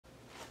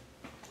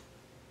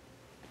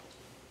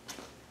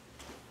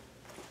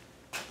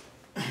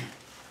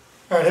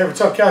Alright, hey,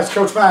 what's up guys?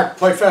 Coach Mac,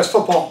 Play Fast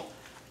Football.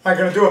 I'm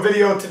going to do a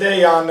video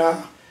today on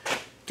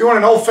doing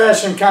an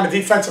old-fashioned kind of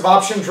defensive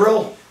option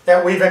drill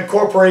that we've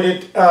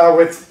incorporated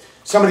with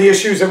some of the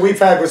issues that we've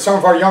had with some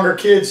of our younger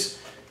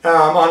kids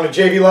on the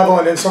JV level,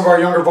 and then some of our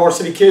younger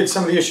varsity kids,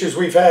 some of the issues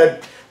we've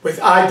had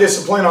with eye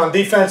discipline on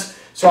defense.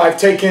 So I've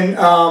taken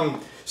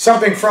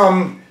something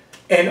from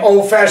an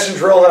old-fashioned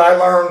drill that I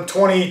learned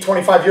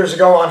 25 years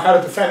ago on how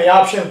to defend the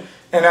option,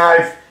 and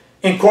I've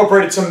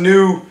incorporated some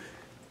new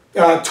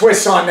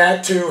twists on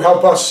that to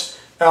help us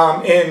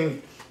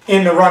in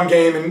the run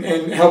game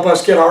and help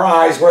us get our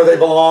eyes where they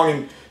belong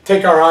and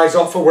take our eyes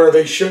off of where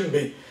they shouldn't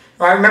be.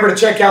 All right, remember to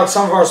check out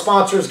some of our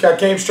sponsors. Got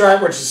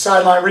GameStrat, which is a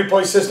sideline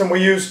replay system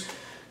we use.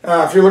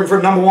 If you're looking for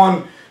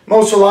 #1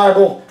 most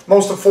reliable,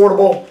 most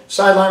affordable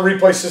sideline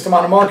replay system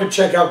on the market,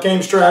 check out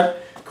GameStrat.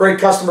 Great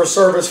customer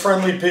service,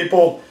 friendly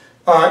people,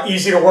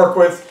 easy to work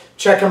with.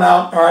 Check them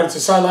out. All right, it's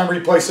a sideline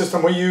replay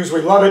system we use.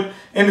 We love it.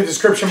 In the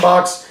description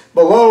box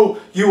below,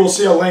 you will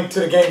see a link to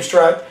the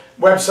GameStrat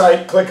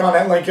website. Click on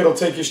that link. It'll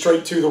take you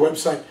straight to the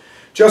website.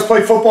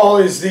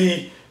 JustPlayFB is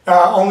the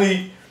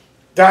only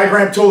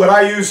diagram tool that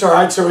I use. All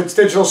right, so it's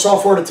digital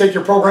software to take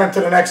your program to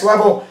the next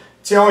level.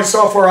 It's the only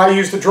software I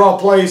use to draw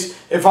plays.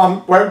 If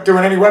I'm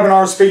doing any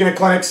webinars, speaking at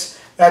clinics,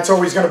 that's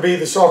always going to be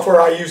the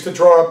software I use to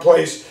draw up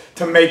plays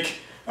to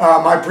make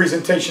my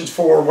presentations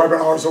for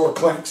webinars or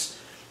clinics.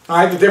 All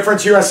right, the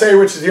Difference USA,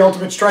 which is the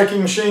ultimate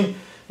striking machine.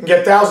 You can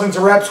get thousands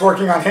of reps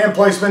working on hand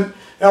placement,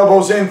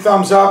 elbows in,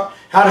 thumbs up,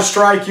 how to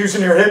strike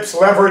using your hips,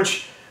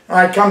 leverage. All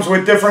right, comes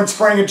with different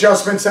spring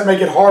adjustments that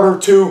make it harder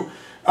to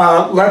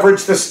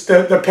leverage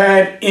the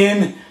pad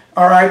in.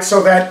 All right,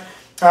 so that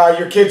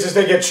your kids, as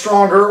they get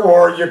stronger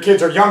or your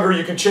kids are younger,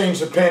 you can change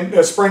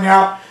the spring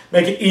out,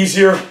 make it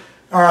easier,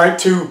 all right,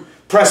 to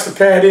press the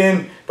pad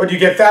in. But you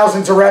get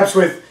thousands of reps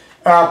with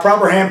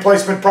proper hand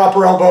placement,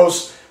 proper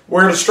elbows,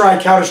 where to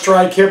strike, how to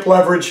strike, hip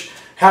leverage,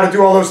 how to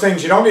do all those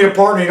things. You don't need a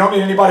partner. You don't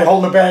need anybody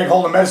holding a bag,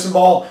 holding a medicine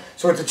ball.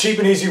 So it's a cheap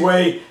and easy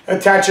way.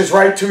 Attaches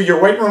right to your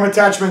weight room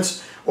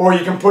attachments, or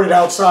you can put it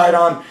outside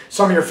on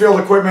some of your field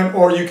equipment,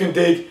 or you can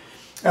dig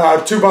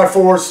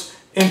 2x4s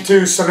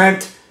into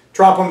cement,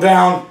 drop them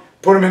down,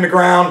 put them in the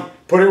ground,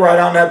 put it right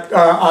on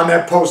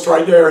that post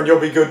right there, and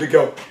you'll be good to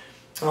go.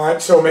 All right,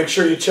 so make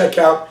sure you check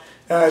out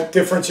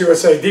Difference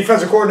USA.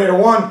 Defensive Coordinator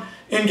 1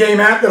 in-game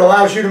app that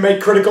allows you to make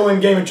critical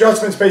in-game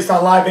adjustments based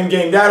on live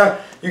in-game data.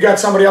 You got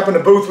somebody up in the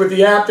booth with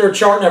the app. They're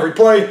charting every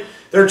play.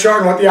 They're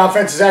charting what the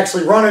offense is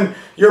actually running.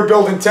 You're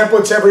building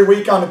templates every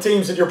week on the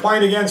teams that you're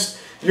playing against.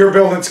 You're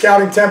building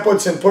scouting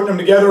templates and putting them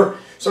together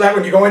so that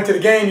when you go into the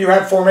game, you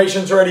have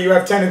formations ready, you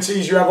have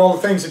tendencies, you have all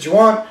the things that you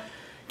want.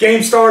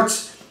 Game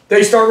starts.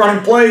 They start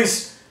running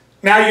plays.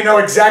 Now you know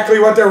exactly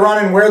what they're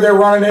running, where they're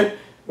running it,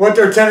 what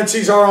their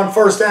tendencies are on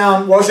first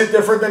down. Was it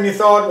different than you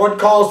thought? What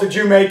calls did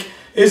you make?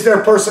 Is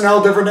their personnel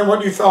different than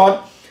what you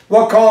thought?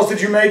 What calls did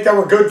you make that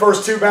were good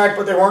versus 2-back,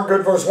 but they weren't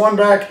good versus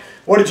 1-back?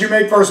 What did you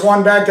make versus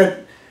 1-back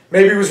that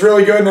maybe was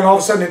really good, and then all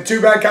of a sudden in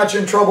 2-back got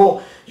you in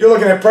trouble? You're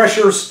looking at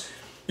pressures.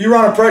 You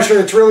run a pressure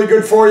that's really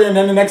good for you, and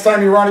then the next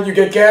time you run it, you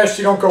get gashed.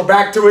 You don't go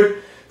back to it.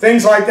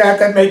 Things like that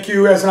that make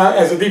you, as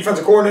a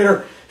defensive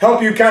coordinator,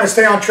 help you kind of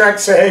stay on track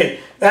to say, hey,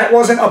 that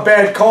wasn't a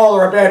bad call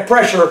or a bad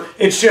pressure.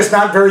 It's just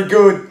not very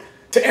good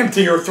to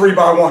empty your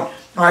 3x1. All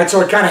right, so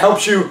it kind of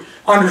helps you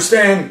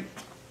understand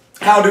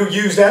how to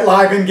use that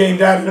live in-game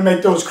data to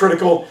make those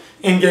critical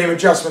in-game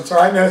adjustments. All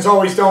right, and as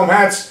always, Dome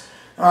Hats,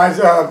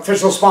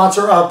 official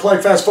sponsor of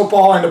Play Fast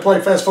Football and the Play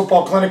Fast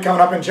Football Clinic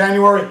coming up in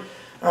January.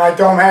 All right,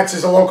 Dome Hats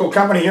is a local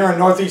company here in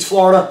Northeast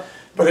Florida,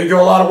 but they do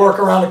a lot of work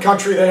around the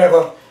country. They have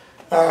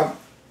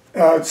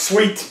a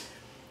sweet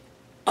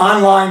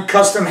online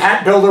custom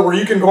hat builder where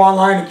you can go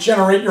online and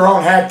generate your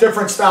own hat,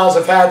 different styles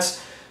of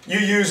hats. You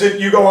use it,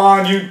 you go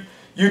on, you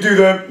do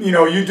the,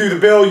 you do the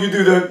bill, you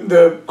do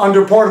the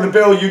under part of the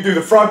bill, you do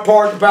the front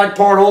part, the back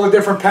part, all the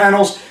different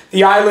panels,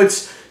 the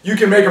eyelets. You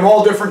can make them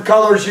all different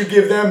colors. You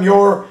give them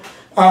your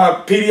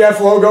PDF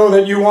logo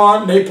that you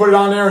want, and they put it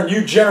on there, and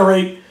you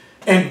generate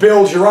and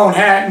build your own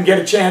hat and get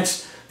a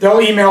chance.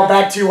 They'll email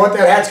back to you what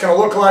that hat's going to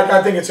look like.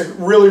 I think it's a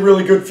really,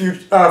 really good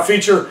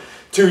feature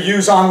to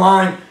use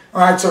online.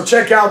 All right, so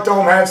check out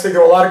Dome Hats. They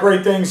do a lot of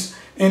great things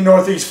in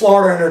Northeast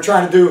Florida, and they're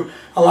trying to do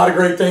a lot of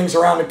great things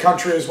around the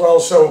country as well.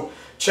 So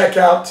check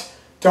out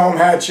Dome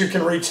Hats. You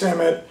can reach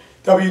them at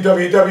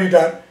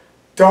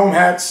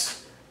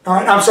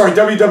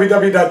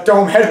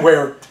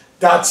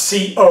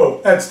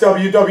www.domeheadwear.co. That's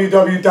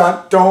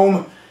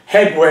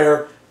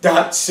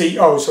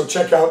www.domeheadwear.co. So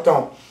check out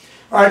Dome.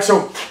 All right,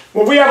 so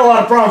what we have a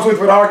lot of problems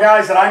with our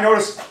guys that I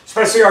notice,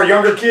 especially our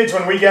younger kids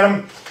when we get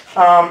them,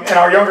 and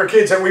our younger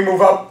kids that we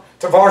move up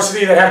to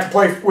varsity that have to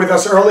play with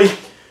us early.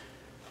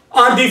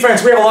 On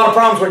defense, we have a lot of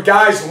problems with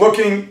guys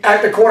looking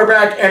at the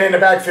quarterback and in the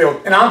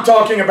backfield. And I'm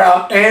talking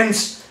about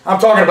ends, I'm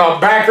talking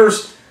about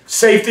backers,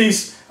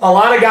 safeties, a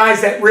lot of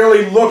guys that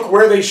really look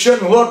where they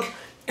shouldn't look,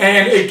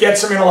 and it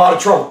gets them in a lot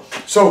of trouble.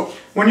 So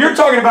when you're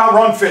talking about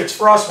run fits,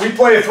 for us, we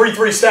play a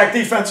 3-3 stack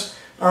defense.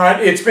 All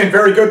right, it's been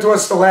very good to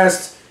us the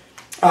last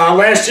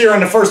year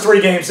and the first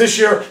 3 games. This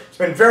year, it's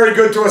been very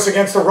good to us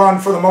against the run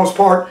for the most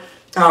part.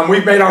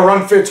 We've made our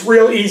run fits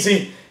real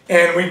easy,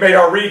 and we've made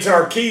our reads and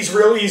our keys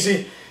real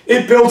easy.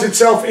 It builds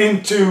itself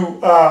into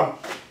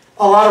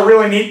a lot of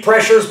really neat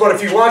pressures, but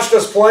if you watched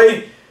us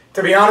play,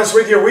 to be honest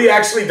with you, we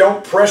actually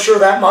don't pressure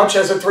that much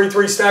as a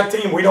 3-3 stack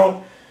team. We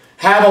don't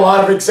have a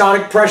lot of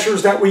exotic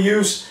pressures that we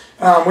use.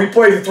 We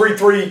play the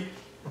 3-3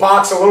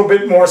 box a little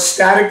bit more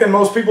static than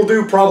most people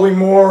do, probably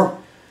more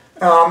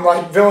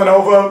like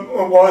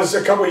Villanova was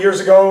a couple of years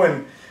ago,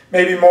 and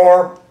maybe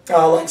more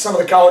like some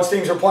of the college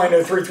teams are playing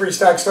their 3-3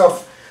 stack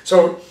stuff.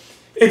 So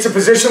it's a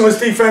positionless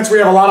defense. We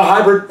have a lot of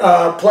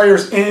hybrid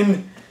players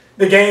in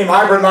the game,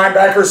 hybrid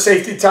linebackers,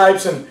 safety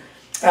types, and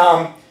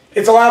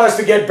it's allowed us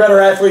to get better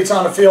athletes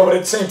on the field, but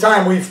at the same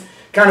time, we've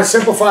kind of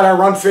simplified our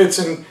run fits,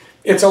 and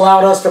it's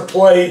allowed us to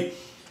play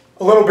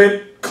a little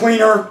bit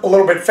cleaner, a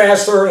little bit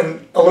faster,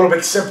 and a little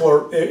bit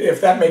simpler,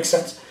 if that makes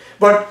sense.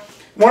 But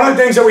one of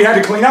the things that we had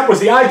to clean up was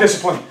the eye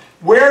discipline.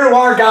 Where do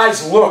our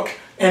guys look,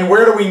 and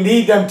where do we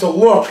need them to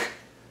look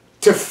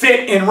to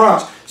fit in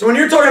runs? So when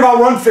you're talking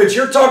about run fits,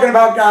 you're talking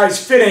about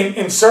guys fitting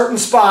in certain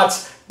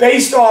spots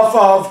based off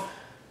of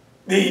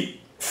the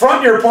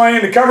front you're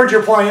playing, the coverage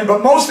you're playing,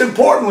 but most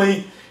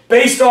importantly,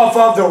 based off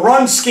of the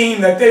run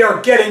scheme that they are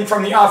getting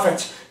from the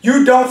offense.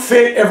 You don't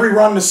fit every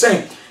run the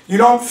same. You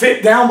don't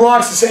fit down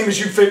blocks the same as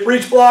you fit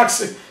reach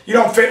blocks. You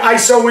don't fit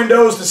ISO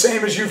windows the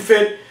same as you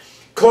fit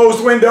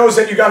closed windows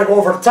that you got to go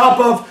over the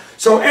top of.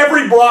 So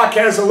every block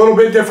has a little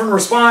bit different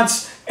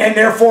response, and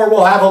therefore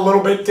will have a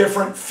little bit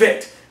different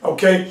fit.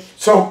 Okay?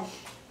 So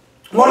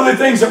one of the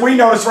things that we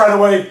noticed right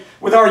away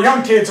with our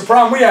young kids, the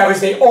problem we have is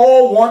they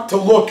all want to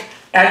look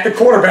at the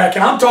quarterback.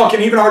 And I'm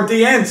talking even our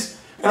DNs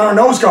and our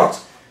nose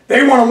guards.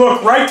 They want to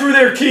look right through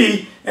their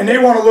key, and they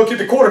want to look at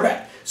the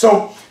quarterback.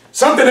 So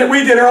something that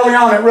we did early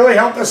on that really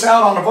helped us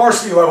out on the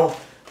varsity level,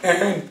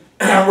 and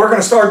we're going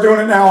to start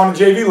doing it now on the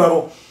JV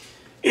level,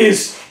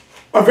 is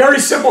a very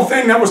simple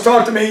thing that was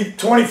taught to me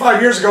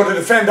 25 years ago to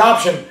defend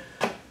option.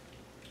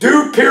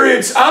 Do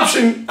periods,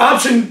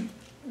 option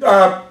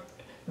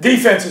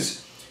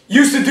defenses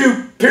used to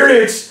do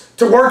periods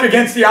to work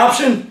against the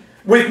option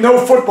with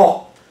no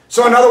football.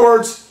 So in other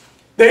words,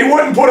 they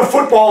wouldn't put a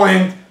football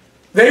in.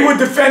 They would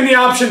defend the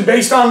option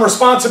based on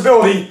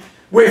responsibility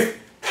with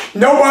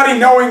nobody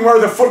knowing where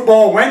the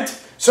football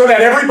went, so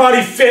that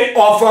everybody fit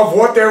off of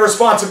what their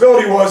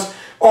responsibility was,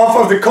 off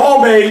of the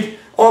call made,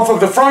 off of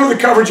the front of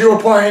the coverage you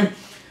were playing,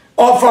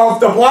 off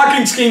of the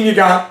blocking scheme you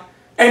got,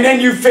 and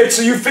then you fit.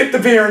 So you fit the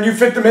veer, and you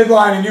fit the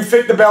midline, and you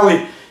fit the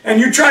belly, and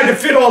you tried to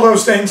fit all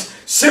those things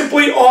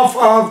simply off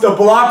of the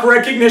block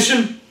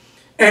recognition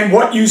and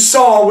what you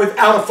saw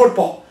without a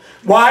football.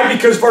 Why?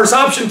 Because versus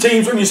option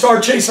teams, when you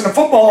start chasing the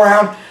football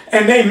around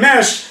and they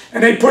mesh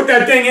and they put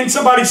that thing in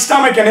somebody's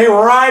stomach and they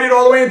ride it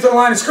all the way into the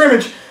line of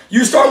scrimmage,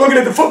 you start looking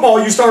at the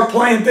football, you start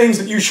playing things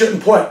that you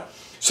shouldn't play.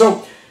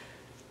 So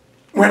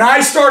when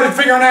I started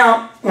figuring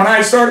out,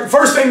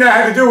 first thing that I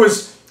had to do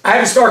was I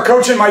had to start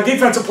coaching my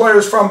defensive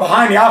players from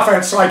behind the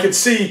offense so I could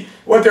see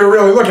what they were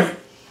really looking at.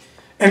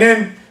 And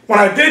then when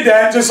I did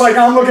that, just like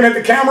I'm looking at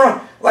the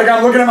camera, like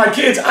I'm looking at my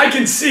kids, I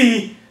can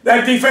see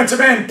that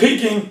defensive end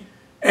peeking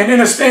and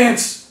in a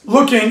stance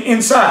looking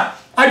inside.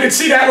 I could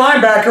see that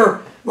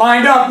linebacker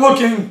lined up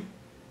looking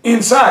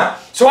inside.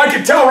 So I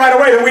could tell right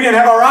away that we didn't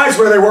have our eyes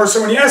where they were.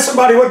 So when you ask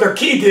somebody what their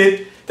key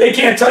did, they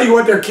can't tell you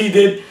what their key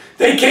did.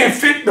 They can't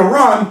fit the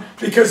run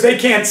because they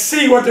can't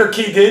see what their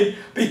key did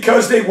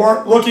because they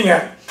weren't looking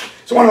at it.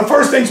 So one of the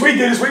first things we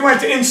did is we went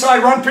to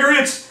inside run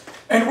periods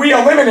and we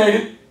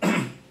eliminated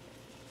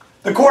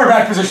the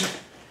quarterback position.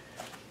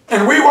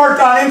 And we worked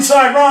on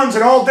inside runs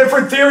and all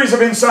different theories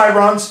of inside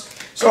runs.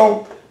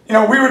 So, you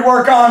know, we would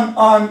work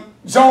on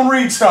zone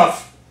read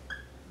stuff.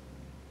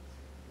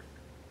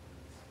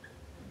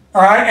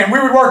 All right, and we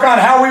would work on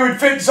how we would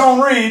fit zone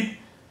read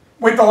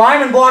with the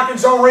lineman blocking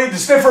zone read, the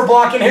sniffer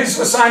blocking his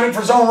assignment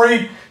for zone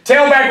read,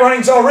 tailback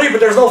running zone read, but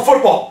there's no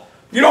football.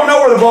 You don't know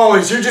where the ball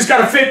is. You just got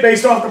to fit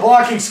based off the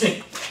blocking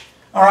scheme.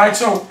 All right,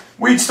 so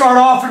we'd start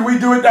off and we'd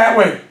do it that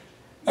way.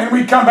 And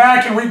we'd come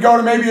back and we'd go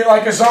to maybe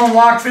like a zone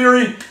lock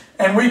theory,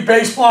 and we'd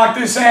base block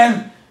this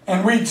end,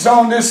 and we'd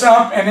zone this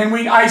up, and then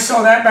we'd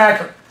ISO that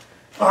backer.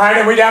 All right,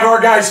 and we'd have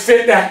our guys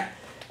fit that.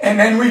 And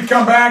then we'd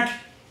come back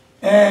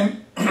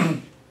and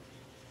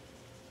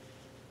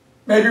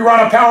maybe run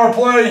a power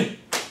play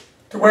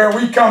to where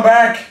we'd come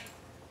back,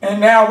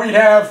 and now we'd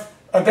have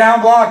a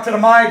down block to the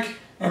mic,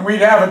 and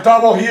we'd have a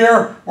double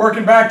here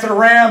working back to the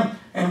ram,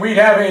 and we'd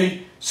have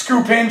a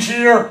scoop hinge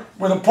here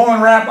with a pull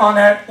and wrap on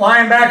that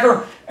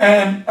linebacker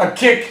and a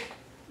kick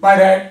by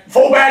that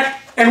fullback,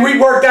 and we'd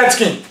work that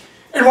scheme.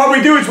 And what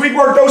we do is we'd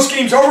work those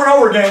schemes over and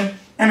over again,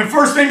 and the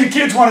first thing the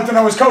kids wanted to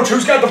know is, Coach,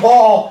 who's got the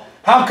ball?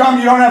 How come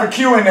you don't have a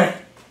cue in there?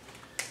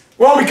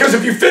 Well, because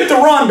if you fit the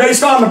run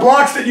based on the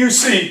blocks that you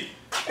see,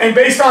 and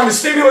based on the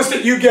stimulus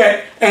that you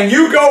get, and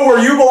you go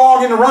where you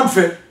belong in the run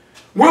fit,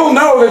 we'll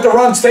know that the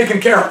run's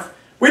taken care of.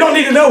 We don't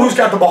need to know who's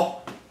got the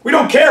ball. We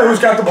don't care who's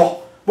got the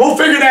ball. We'll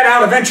figure that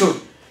out eventually.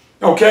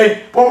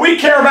 Okay? What we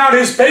care about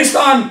is based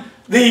on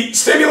the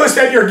stimulus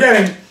that you're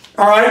getting,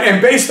 all right,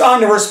 and based on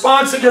the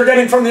response that you're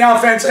getting from the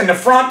offense and the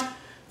front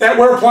that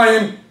we're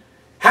playing,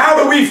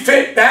 how do we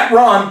fit that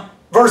run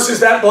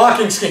versus that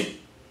blocking scheme?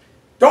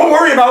 Don't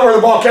worry about where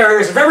the ball carrier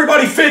is. If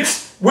everybody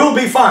fits, we'll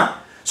be fine.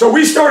 So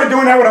we started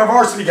doing that with our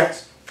varsity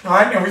guys, all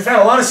right, and we've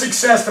had a lot of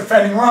success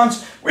defending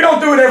runs. We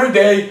don't do it every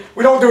day.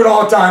 We don't do it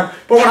all the time.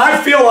 But when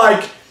I feel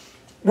like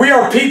we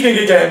are peaking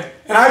again,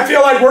 and I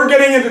feel like we're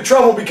getting into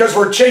trouble because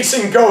we're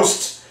chasing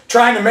ghosts,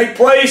 trying to make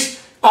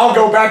plays, I'll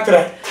go back to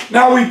that.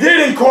 Now, we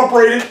did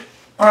incorporate it,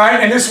 all right,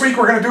 and this week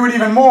we're going to do it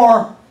even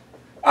more.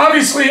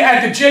 Obviously,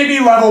 at the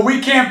JV level, we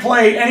can't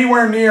play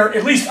anywhere near,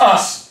 at least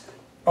us,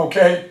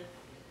 okay?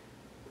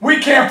 We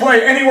can't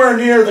play anywhere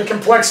near the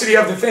complexity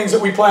of the things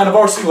that we play on the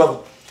varsity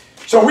level.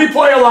 So we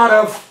play a lot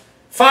of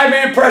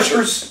 5-man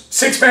pressures,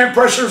 6-man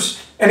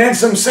pressures, and then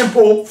some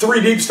simple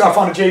 3-deep stuff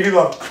on the JV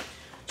level.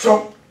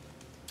 So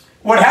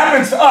what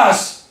happens to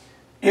us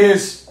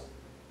is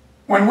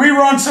when we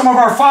run some of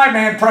our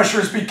 5-man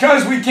pressures,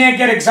 because we can't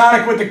get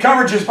exotic with the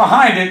coverages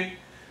behind it,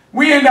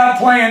 we end up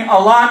playing a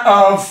lot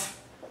of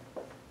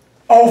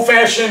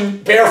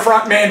old-fashioned bare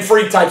front man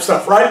free type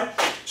stuff, right?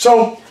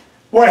 So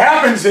what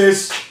happens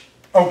is,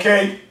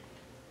 okay,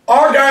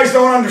 our guys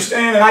don't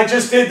understand, and I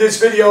just did this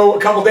video a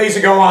couple days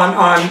ago on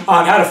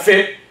how to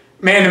fit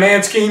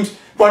man-to-man schemes,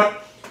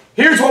 but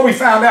here's what we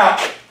found out.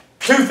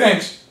 2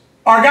 things.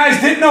 Our guys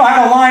didn't know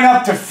how to line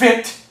up to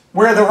fit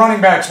where the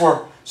running backs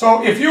were.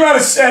 So if you had a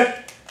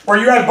set where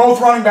you had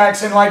both running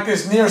backs in like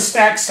this near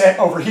stack set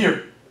over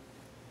here,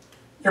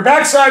 your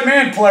backside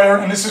man player,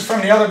 and this is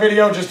from the other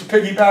video just to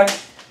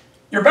piggyback,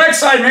 your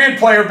backside man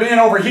player being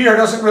over here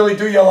doesn't really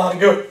do you a lot of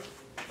good,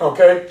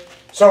 okay?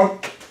 So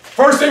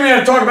first thing we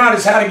had to talk about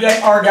is how to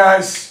get our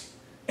guys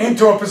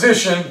into a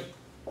position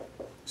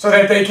so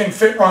that they can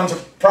fit runs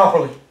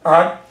properly, all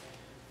right?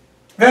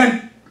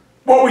 Then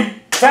what we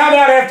found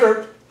out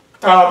after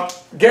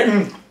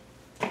getting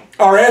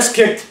our ass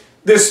kicked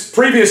this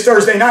previous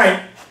Thursday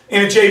night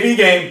in a JV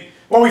game,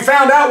 what we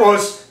found out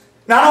was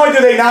not only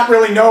do they not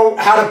really know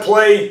how to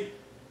play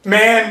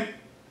man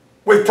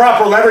with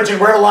proper leverage and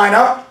where to line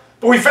up,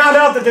 but we found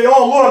out that they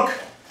all look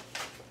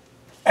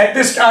at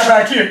this guy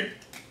back here.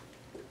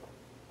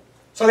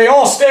 So they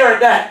all stare at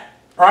that,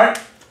 all right?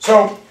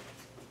 So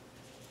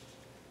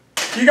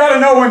you got to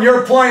know when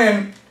you're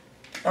playing,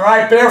 all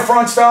right, bare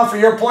front stuff, or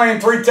you're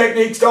playing 3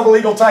 techniques, double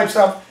eagle type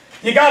stuff,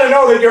 you got to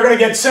know that you're going to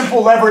get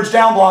simple leverage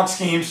down block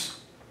schemes.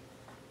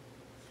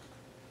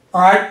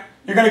 All right?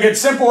 You're going to get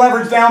simple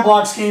leverage down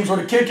block schemes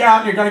with a kick out,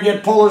 and you're going to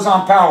get pullers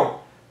on power.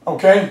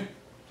 Okay?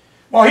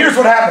 Well, here's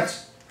what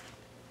happens.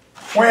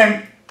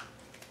 When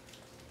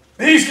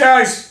these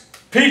guys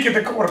peek at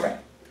the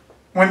quarterback,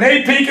 when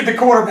they peek at the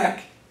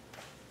quarterback,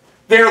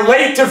 they're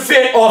late to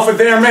fit off of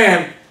their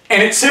man,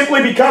 and it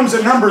simply becomes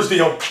a numbers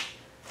deal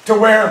to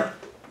where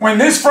when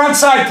this front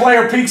side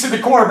player peeks at the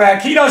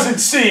quarterback, he doesn't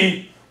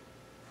see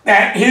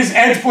that his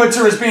edge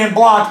blitzer is being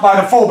blocked by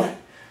the fullback.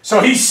 So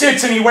he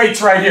sits and he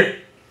waits right here.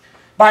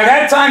 By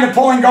that time, the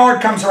pulling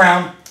guard comes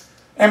around,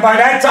 and by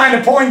that time,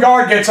 the pulling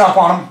guard gets up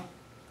on him,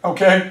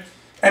 okay?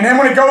 And then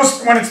when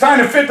it's time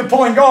to fit the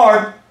pulling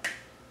guard,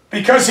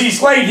 because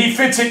he's late, he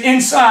fits it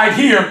inside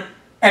here,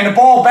 and the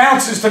ball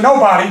bounces to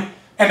nobody,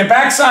 and the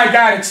backside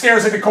guy that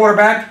stares at the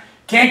quarterback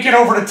can't get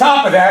over the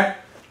top of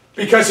that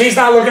because he's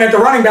not looking at the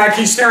running back,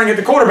 he's staring at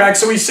the quarterback,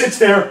 so he sits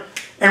there.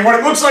 And what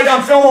it looks like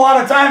on film a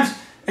lot of times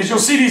is you'll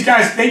see these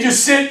guys, they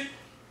just sit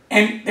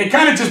and they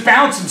kind of just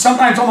bounce and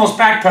sometimes almost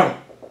backpedal.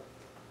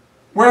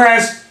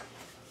 Whereas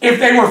if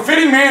they were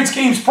fitting man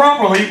schemes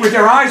properly with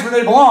their eyes where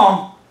they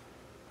belong,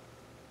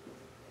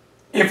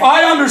 if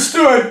I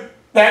understood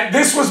that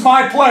this was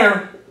my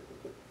player,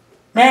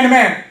 man to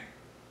man,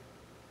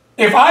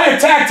 if I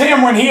attacked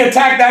him when he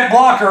attacked that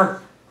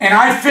blocker and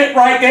I fit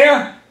right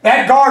there,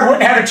 that guard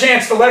wouldn't have a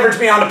chance to leverage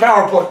me on the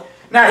power play.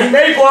 Now, he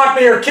may block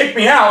me or kick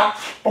me out,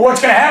 but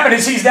what's going to happen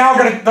is he's now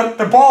going to,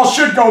 the ball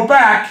should go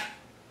back,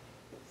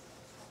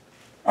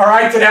 all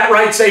right, to that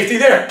right safety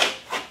there.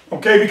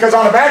 Okay, because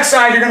on the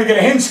backside, you're going to get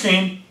a hinge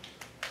scheme.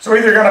 So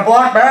either you're going to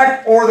block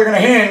back or they're going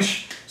to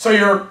hinge. So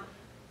your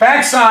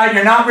backside,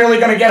 you're not really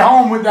going to get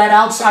home with that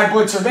outside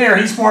blitzer there.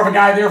 He's more of a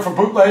guy there for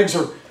bootlegs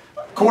or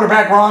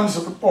quarterback runs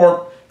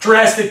or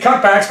drastic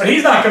cutbacks, but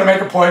he's not going to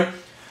make a play.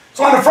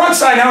 So on the front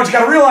side now, what you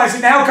got to realize,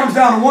 it now comes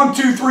down to 1,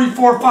 2, 3,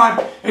 4,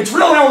 5. It's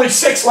really only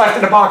 6 left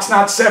in the box,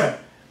 not 7.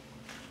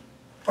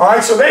 All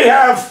right, so they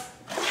have,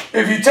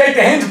 if you take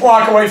the hinge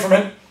block away from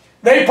it,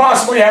 they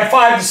possibly have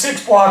 5 to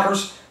 6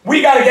 blockers.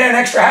 We got to get an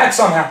extra hat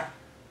somehow.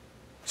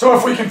 So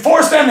if we can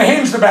force them to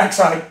hinge the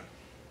backside,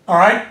 all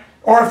right,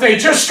 or if they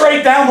just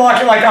straight down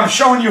block it like I'm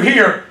showing you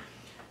here,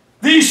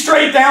 these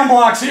straight down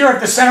blocks here,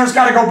 if the center's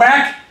got to go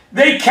back,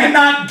 they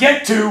cannot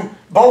get to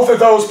both of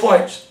those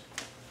players.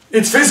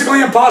 It's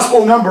physically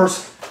impossible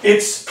numbers.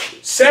 It's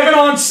 7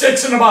 on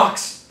 6 in the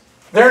box.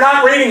 They're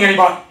not reading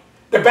anybody.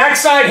 The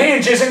backside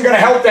hinge isn't going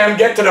to help them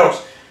get to those.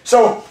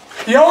 So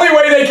the only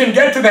way they can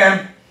get to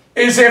them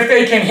is if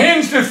they can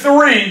hinge to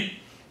 3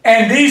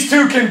 and these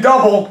 2 can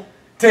double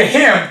to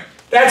him.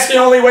 That's the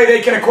only way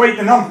they can equate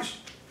the numbers.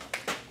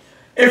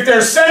 if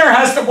their center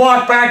has to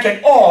block back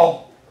at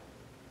all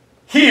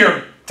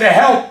here to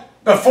help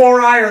the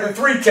 4-eye or the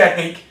 3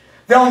 technique,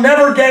 they'll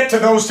never get to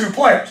those 2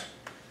 players.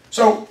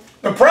 So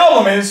the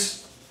problem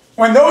is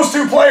when those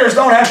 2 players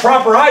don't have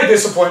proper eye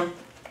discipline,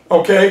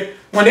 okay,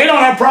 when they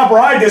don't have proper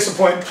eye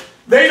discipline,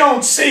 they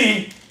don't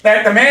see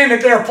that the man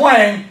that they're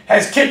playing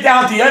has kicked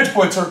out the edge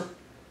blitzer,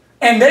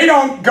 and they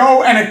don't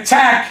go and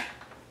attack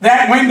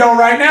that window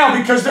right now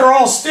because they're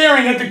all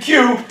staring at the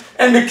cue,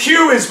 and the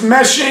cue is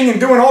meshing and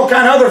doing all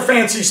kind of other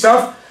fancy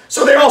stuff,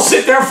 so they all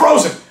sit there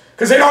frozen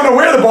because they don't know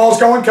where the ball's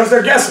going because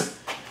they're guessing.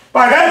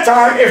 By that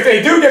time, if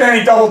they do get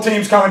any double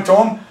teams coming to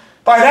them,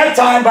 by the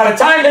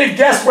time they've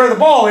guessed where the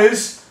ball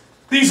is,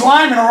 these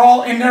linemen are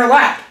all in their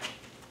lap.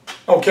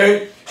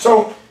 Okay?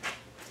 So,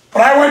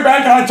 but I went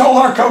back and I told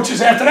our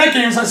coaches after that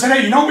game, I said,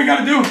 hey, you know what we got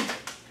to do?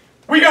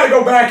 We got to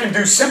go back and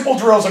do simple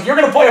drills. If you're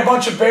going to play a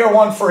bunch of bear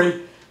 1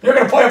 free, you're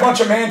going to play a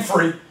bunch of man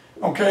free,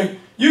 okay?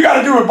 You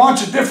got to do a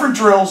bunch of different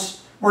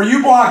drills where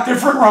you block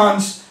different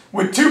runs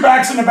with 2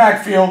 backs in the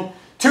backfield,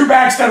 2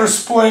 backs that are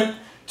split,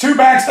 2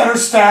 backs that are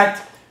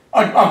stacked,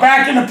 a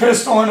back in the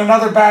pistol and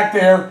another back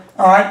there,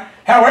 all right?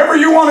 However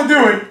you want to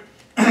do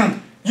it,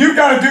 you've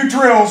got to do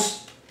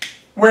drills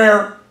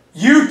where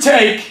you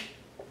take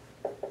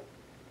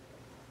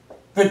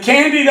the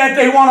candy that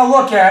they want to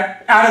look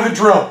at out of the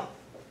drill.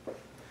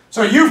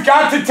 So you've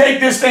got to take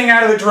this thing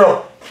out of the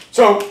drill.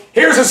 So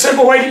here's a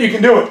simple way that you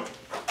can do it.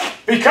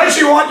 Because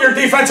you want your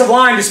defensive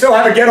line to still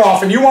have a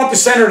get-off and you want the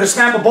center to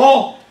snap a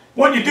ball,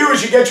 what you do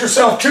is you get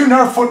yourself 2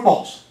 Nerf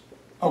footballs,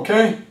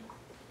 okay?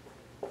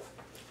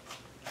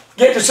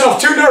 Get yourself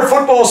 2 Nerf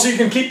footballs so you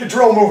can keep the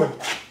drill moving.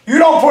 You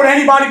don't put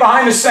anybody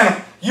behind the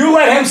center. You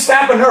let him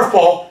snap a Nerf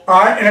ball,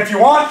 all right? And if you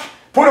want,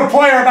 put a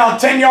player about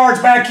 10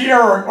 yards back here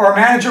or a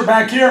manager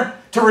back here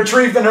to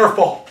retrieve the Nerf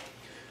ball,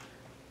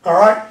 all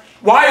right?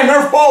 Why a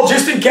Nerf ball?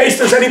 Just in case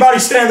there's anybody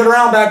standing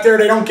around back there,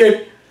 they don't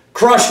get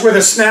crushed with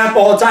a snap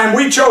all the time.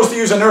 We chose to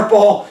use a Nerf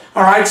ball,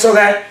 all right, so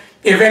that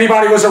if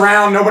anybody was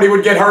around, nobody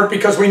would get hurt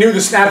because we knew the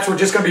snaps were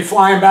just going to be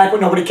flying back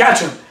with nobody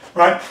catching them,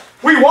 right?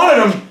 We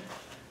wanted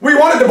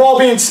the ball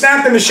being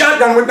snapped in the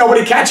shotgun with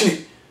nobody catching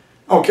it,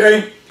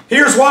 okay?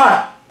 Here's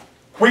why.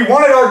 We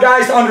wanted our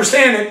guys to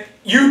understand that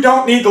you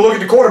don't need to look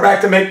at the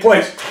quarterback to make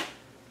plays.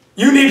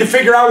 You need to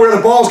figure out where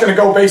the ball's going to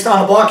go based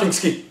on a blocking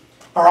scheme,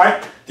 all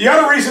right? The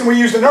other reason we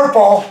used a Nerf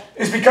ball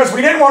is because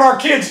we didn't want our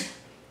kids,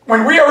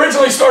 when we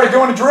originally started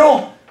doing a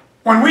drill,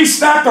 when we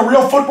snapped a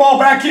real football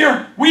back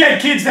here, we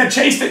had kids that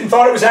chased it and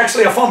thought it was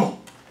actually a fumble.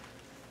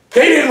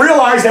 They didn't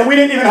realize that we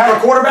didn't even have a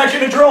quarterback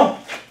in the drill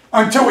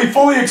until we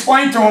fully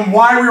explained to them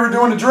why we were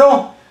doing the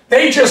drill.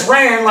 They just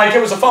ran like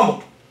it was a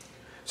fumble.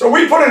 So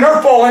we put a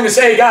Nerf ball in to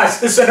say, hey guys,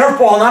 this is a Nerf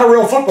ball, not a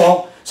real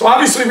football. So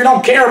obviously we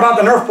don't care about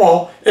the Nerf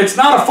ball. It's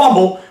not a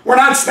fumble. We're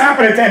not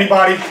snapping it to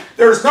anybody.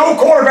 There's no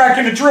quarterback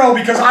in the drill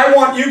because I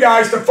want you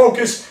guys to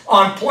focus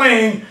on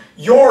playing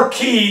your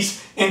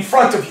keys in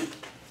front of you.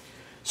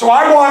 So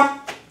I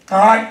want, all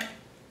right,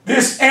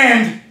 this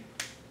end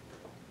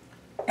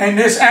and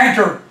this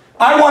anchor,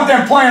 I want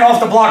them playing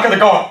off the block of the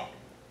guard.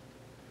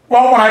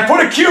 Well, when I put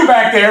a cue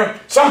back there,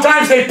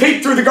 sometimes they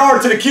peek through the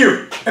guard to the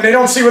cue and they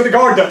don't see what the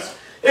guard does.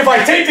 If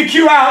I take the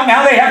cue out,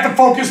 now they have to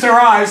focus their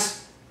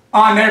eyes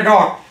on their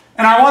guard.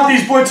 And I want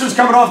these blitzers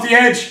coming off the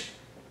edge,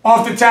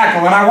 off the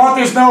tackle. And I want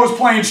this nose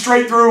playing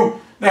straight through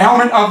the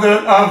helmet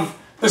of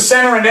the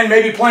center and then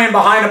maybe playing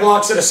behind the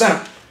blocks of the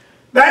center.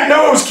 That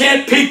nose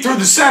can't peek through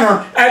the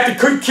center at the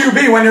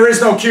QB when there is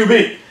no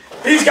QB.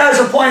 These guys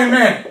are playing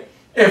man.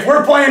 If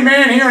we're playing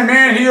man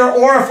here,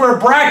 or if we're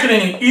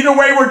bracketing it, either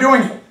way we're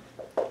doing it.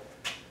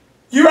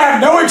 You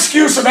have no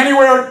excuse of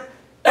anywhere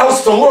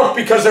else to look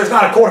because there's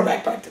not a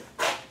quarterback back there.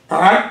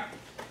 All right?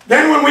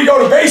 Then when we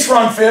go to base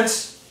run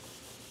fits,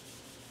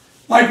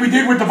 like we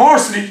did with the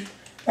varsity,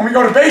 when we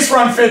go to base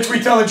run fits, we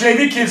tell the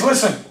JV kids,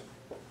 listen,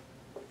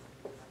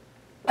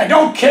 I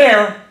don't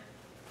care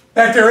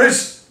that there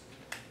is,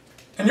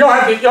 and your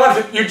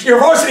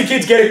varsity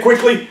kids get it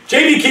quickly.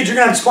 JV kids, you're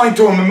going to explain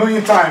to them a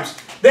million times.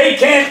 They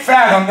can't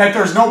fathom that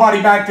there's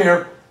nobody back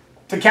there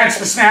to catch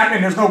the snap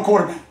and there's no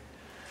quarterback.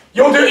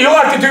 You'll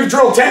have to do the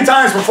drill 10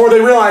 times before they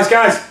realize,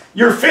 guys,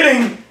 you're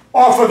fitting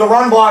off of the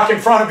run block in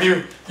front of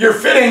you. You're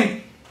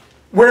fitting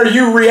where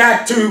you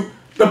react to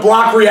the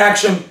block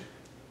reaction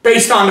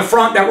based on the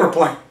front that we're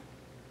playing.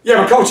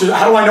 Yeah, but coach,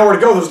 how do I know where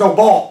to go? There's no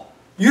ball.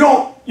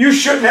 You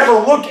shouldn't ever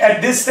look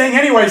at this thing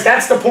anyways.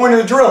 That's the point of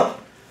the drill.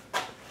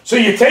 So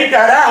you take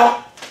that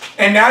out,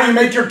 and now you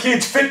make your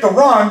kids fit the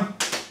run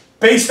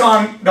based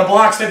on the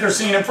blocks that they're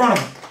seeing in front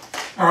of them.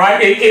 All right?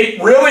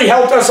 It really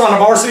helped us on the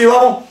varsity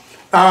level,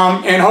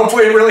 and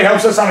hopefully it really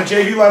helps us on a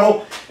JV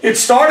level. It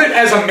started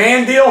as a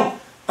man deal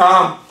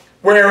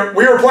where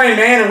we were playing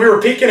man and we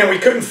were peeking and we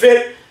couldn't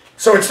fit.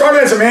 So it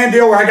started as a man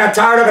deal where I got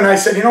tired of it and I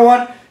said, you know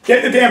what?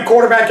 Get the damn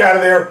quarterback out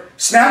of there,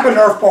 snap a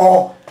Nerf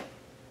ball,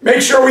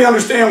 make sure we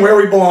understand where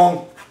we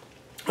belong.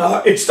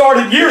 It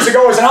started years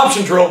ago as an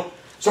option drill.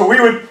 So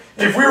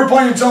if we were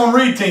playing zone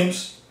read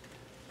teams,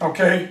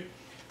 okay,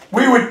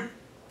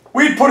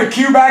 we'd put a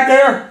cue back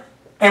there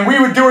and we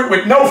would do it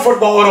with no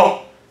football at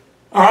all.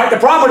 All right, the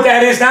problem with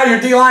that is now your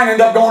D-line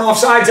end up going off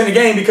sides in the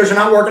game because you're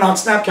not working on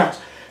snap counts.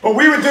 But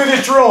we would do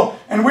this drill,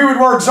 and we would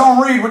work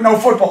zone read with no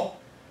football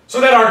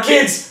so that our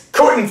kids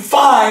couldn't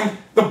find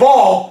the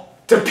ball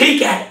to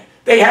peek at it.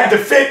 They had to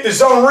fit the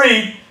zone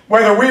read,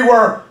 whether we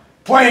were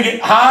playing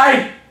it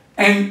high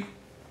and,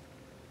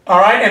 all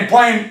right, and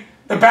playing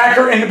the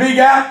backer in the B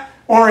gap,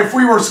 or if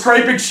we were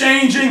scrape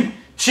exchanging,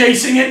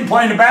 chasing it and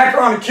playing the backer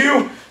on the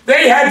cue,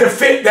 they had to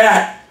fit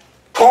that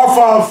off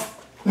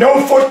of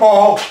no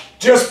football,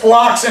 just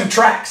blocks and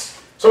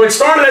tracks. So it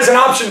started as an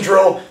option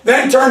drill,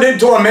 then turned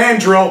into a man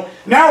drill.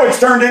 Now it's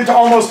turned into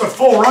almost a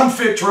full run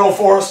fit drill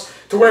for us,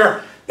 to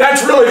where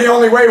that's really the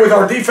only way with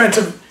our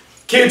defensive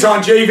kids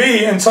on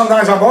JV and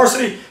sometimes on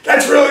varsity.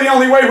 That's really the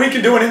only way we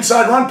can do an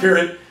inside run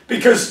period,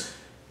 because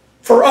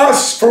for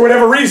us, for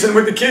whatever reason,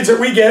 with the kids that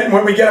we get and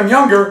when we get them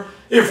younger,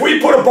 if we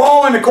put a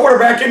ball in the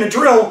quarterback in the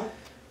drill,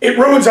 it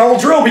ruins the whole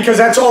drill because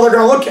that's all they're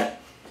going to look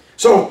at.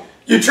 So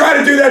you try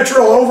to do that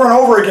drill over and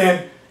over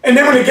again, and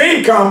then when the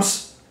game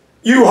comes,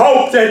 you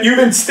hope that you've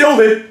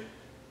instilled it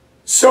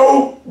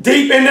so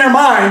deep in their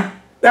mind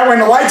that when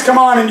the lights come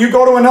on and you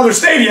go to another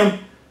stadium,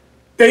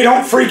 they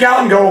don't freak out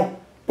and go,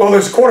 well,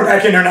 there's a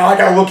quarterback in there now, I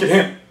got to look at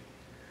him.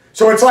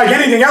 So it's like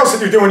anything else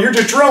that you're doing. You're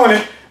just drilling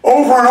it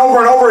over and over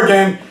and over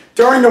again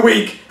during the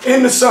week,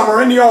 in the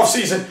summer, in the off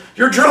season.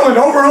 You're drilling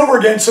over and over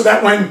again so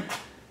that when,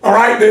 all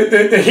right,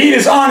 the heat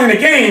is on in a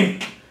game,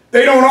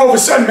 they don't all of a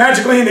sudden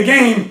magically in the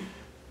game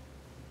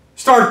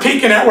start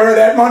peeking at where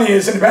that money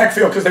is in the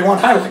backfield because they want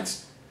highlights.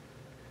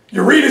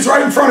 Your read is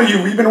right in front of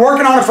you. We've been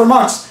working on it for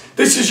months.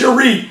 This is your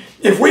read.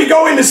 If we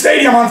go in the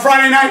stadium on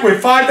Friday night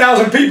with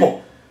 5,000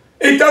 people,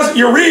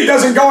 your read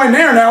doesn't go in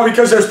there now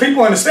because there's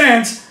people in the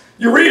stands.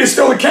 Your read is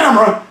still the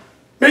camera.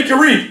 Make your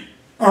read.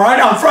 All right,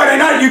 on Friday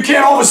night, you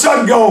can't all of a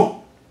sudden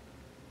go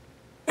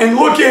and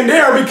look in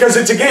there because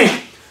it's a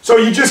game. So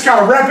you just got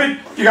to rep it.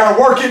 You got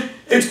to work it.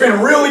 It's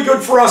been really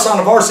good for us on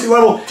the varsity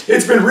level.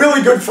 It's been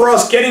really good for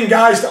us getting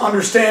guys to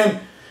understand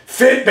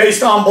fit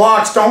based on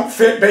blocks. Don't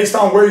fit based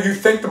on where you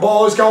think the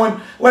ball is going.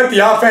 Let the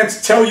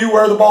offense tell you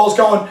where the ball is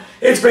going.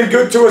 It's been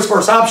good to us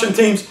versus option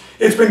teams.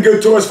 It's been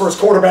good to us versus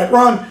quarterback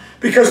run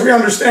because we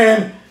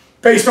understand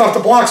based off the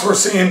blocks we're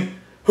seeing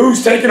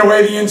who's taking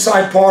away the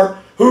inside part,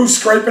 who's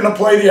scraping to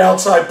play the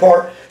outside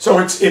part. So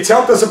it's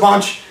helped us a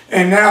bunch.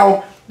 And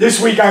now this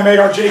week I made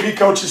our JV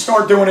coaches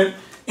start doing it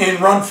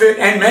in run fit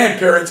and man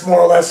periods, more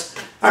or less.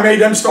 I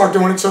made them start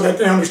doing it so that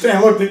they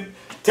understand, look,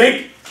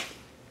 take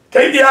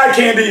the eye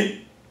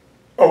candy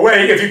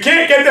away. If you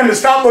can't get them to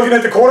stop looking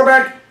at the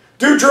quarterback,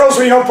 do drills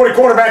where you don't put a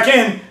quarterback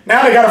in.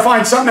 Now they got to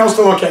find something else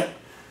to look at.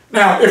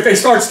 Now, if they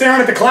start staring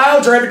at the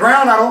clouds or at the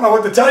ground, I don't know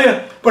what to tell you,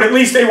 but at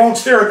least they won't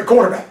stare at the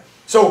quarterback.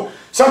 So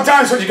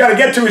sometimes what you got to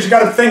get to is you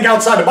got to think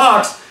outside the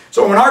box.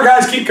 So when our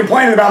guys keep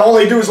complaining about all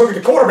they do is look at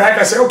the quarterback,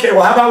 I say, okay,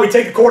 well, how about we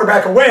take the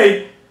quarterback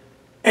away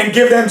and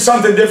give them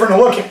something different to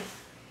look at?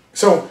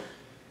 So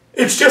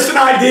it's just an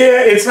idea.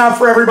 It's not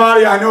for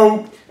everybody. I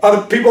know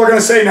other people are going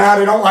to say, nah,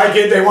 they don't like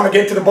it. They want to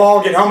get to the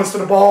ball, get helmets to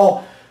the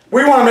ball.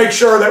 We want to make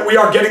sure that we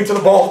are getting to the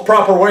ball the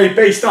proper way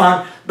based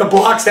on the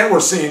blocks that we're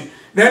seeing.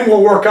 Then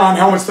we'll work on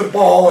helmets to the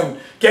ball and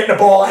getting the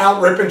ball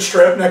out, rip and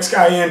strip, next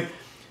guy in.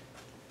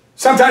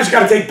 Sometimes you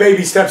got to take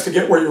baby steps to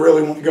get where you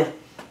really want to go.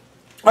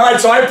 All right,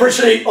 so I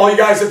appreciate all you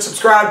guys that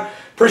subscribe.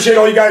 Appreciate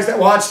all you guys that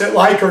watch, that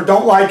like or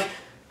don't like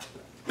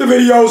the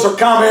videos or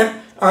comment.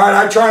 All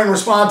right, I try and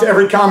respond to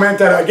every comment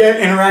that I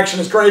get. Interaction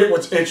is great.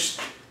 It's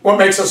what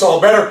makes us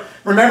all better.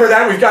 Remember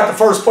that we've got the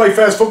first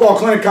PlayFest football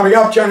clinic coming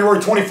up January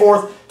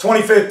 24th,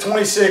 25th,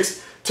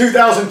 26th,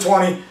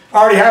 2020. I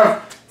already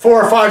have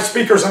 4 or 5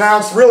 speakers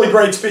announced, really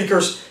great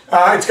speakers.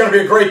 It's going to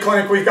be a great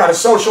clinic. We've got a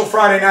social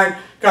Friday night,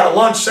 got a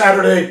lunch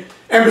Saturday.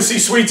 Embassy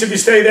Suites, if you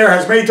stay there,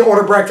 has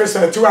made-to-order breakfast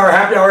and a 2-hour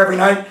happy hour every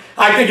night.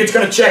 I think it's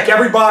going to check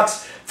every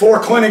box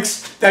for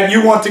clinics that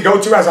you want to go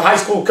to as a high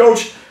school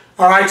coach.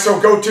 All right, so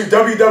go to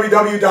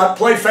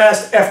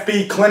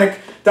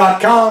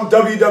www.playfastfbclinic.com,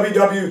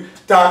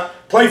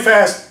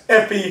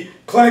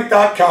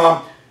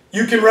 www.playfastfbclinic.com.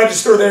 You can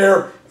register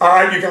there. All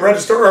right, you can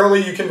register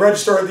early. You can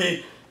register at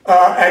the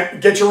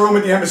get your room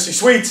at the Embassy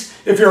Suites.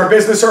 If you're a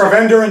business or a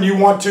vendor and you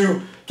want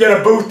to get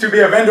a booth to be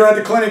a vendor at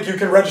the clinic, you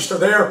can register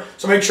there.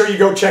 So make sure you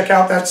go check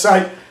out that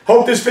site.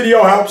 Hope this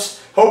video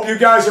helps. Hope you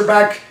guys are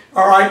back,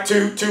 all right,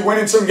 to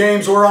winning some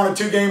games. We're on a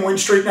 2-game win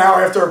streak now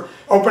after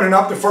opening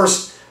up the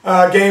first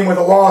game with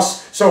a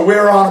loss. So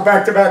we're on a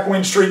back-to-back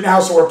win streak now.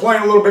 So we're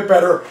playing a little bit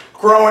better,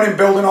 growing and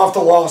building off the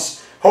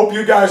loss. Hope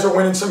you guys are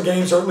winning some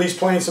games or at least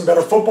playing some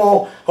better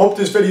football. Hope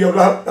this video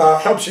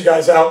helps you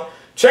guys out.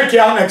 Check you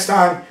out next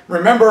time.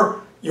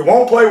 Remember, you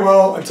won't play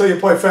well until you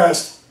play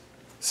fast.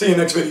 See you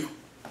next video.